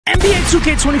NBA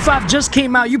 2K25 just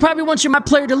came out. You probably want your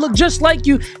MyPlayer to look just like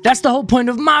you. That's the whole point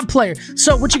of MyPlayer.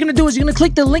 So what you're going to do is you're going to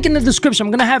click the link in the description.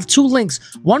 I'm going to have two links,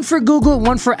 one for Google,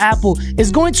 one for Apple.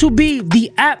 It's going to be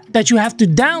the app that you have to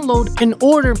download in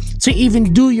order to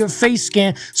even do your face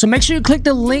scan. So make sure you click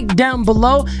the link down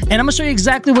below, and I'm going to show you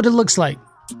exactly what it looks like.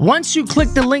 Once you click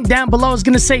the link down below, it's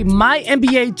going to say My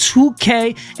NBA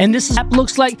 2K, and this app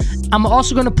looks like. I'm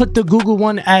also going to put the Google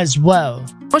one as well.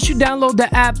 Once you download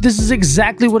the app, this is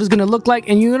exactly what it's going to look like,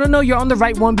 and you're going to know you're on the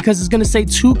right one because it's going to say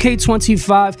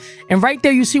 2K25, and right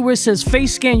there you see where it says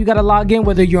face scan. You got to log in,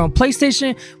 whether you're on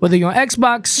PlayStation, whether you're on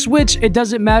Xbox, Switch, it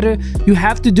doesn't matter. You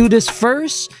have to do this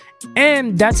first,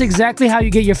 and that's exactly how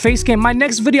you get your face scan. My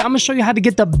next video, I'm gonna show you how to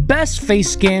get the best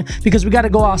face scan because we got to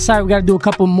go outside. We got to do a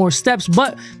couple more steps,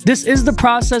 but this is the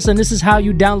process, and this is how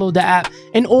you download the app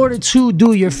in order to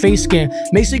do your face scan.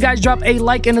 Make sure you guys drop a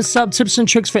like and a sub. Tips and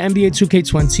tricks for NBA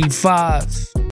 2K25.